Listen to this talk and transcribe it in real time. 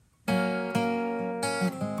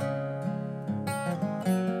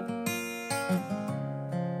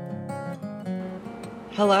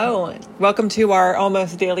Hello. Welcome to our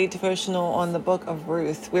almost daily devotional on the book of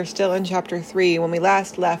Ruth. We're still in chapter 3. When we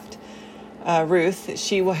last left Ruth,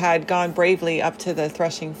 she had gone bravely up to the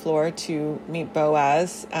threshing floor to meet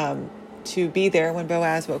Boaz, to be there when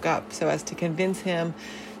Boaz woke up, so as to convince him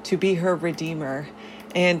to be her redeemer.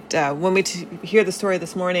 And when we hear the story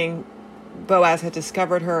this morning, Boaz had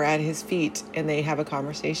discovered her at his feet, and they have a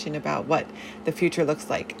conversation about what the future looks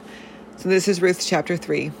like. So this is Ruth chapter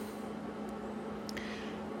 3.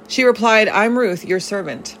 She replied, "I'm Ruth, your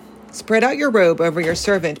servant. Spread out your robe over your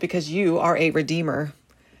servant, because you are a redeemer."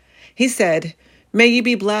 He said, "May you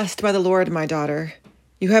be blessed by the Lord, my daughter.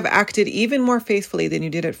 You have acted even more faithfully than you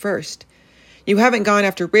did at first. You haven't gone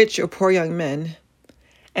after rich or poor young men.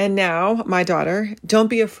 And now, my daughter, don't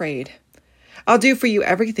be afraid. I'll do for you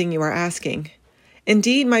everything you are asking.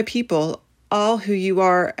 Indeed, my people, all who you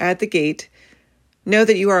are at the gate, know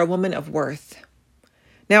that you are a woman of worth.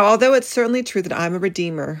 Now, although it's certainly true that I'm a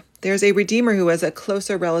redeemer, there's a redeemer who is a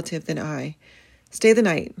closer relative than I. Stay the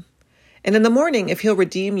night. And in the morning, if he'll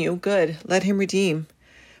redeem you, good, let him redeem.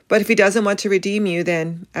 But if he doesn't want to redeem you,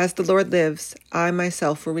 then, as the Lord lives, I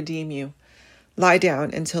myself will redeem you. Lie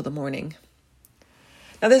down until the morning."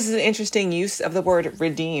 Now, this is an interesting use of the word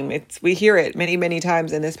redeem. We hear it many, many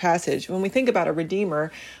times in this passage. When we think about a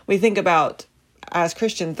redeemer, we think about, as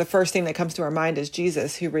Christians, the first thing that comes to our mind is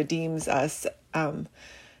Jesus, who redeems us,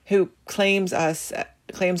 who claims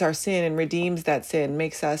our sin and redeems that sin,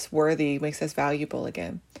 makes us worthy, makes us valuable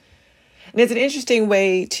again. And it's an interesting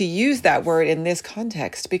way to use that word in this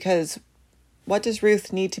context, because what does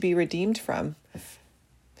Ruth need to be redeemed from?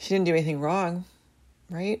 She didn't do anything wrong,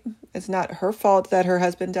 right? It's not her fault that her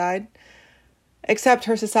husband died, except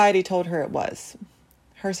her society told her it was.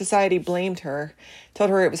 Her society blamed her,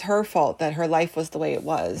 told her it was her fault that her life was the way it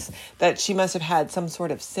was, that she must have had some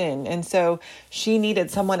sort of sin. And so she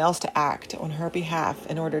needed someone else to act on her behalf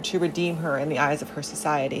in order to redeem her in the eyes of her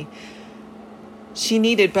society. She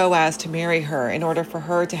needed Boaz to marry her in order for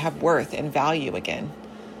her to have worth and value again.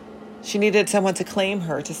 She needed someone to claim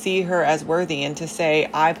her, to see her as worthy, and to say,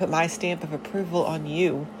 "I put my stamp of approval on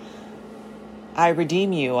you. I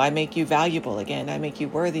redeem you. I make you valuable again. I make you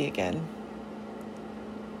worthy again."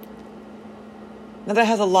 Now, that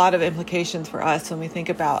has a lot of implications for us when we think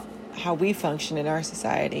about how we function in our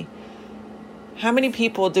society. How many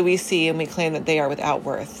people do we see and we claim that they are without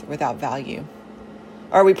worth, without value?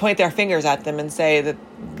 Or we point their fingers at them and say that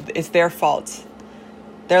it's their fault.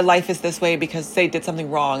 Their life is this way because they did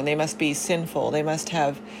something wrong. They must be sinful. They must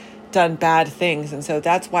have done bad things. And so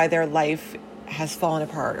that's why their life has fallen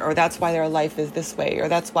apart. Or that's why their life is this way. Or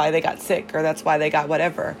that's why they got sick. Or that's why they got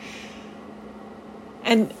whatever.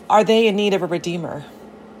 And are they in need of a redeemer?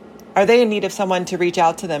 Are they in need of someone to reach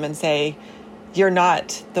out to them and say, "You're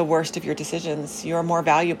not the worst of your decisions. You're more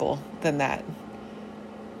valuable than that"?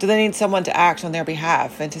 Do they need someone to act on their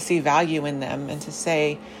behalf and to see value in them and to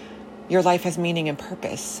say, "Your life has meaning and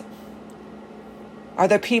purpose"? Are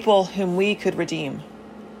there people whom we could redeem?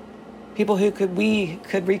 People we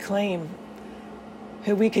could reclaim?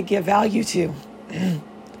 Who we could give value to?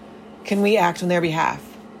 Can we act on their behalf?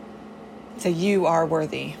 Say, "You are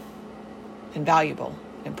worthy and valuable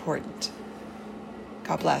and important."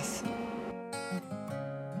 God bless.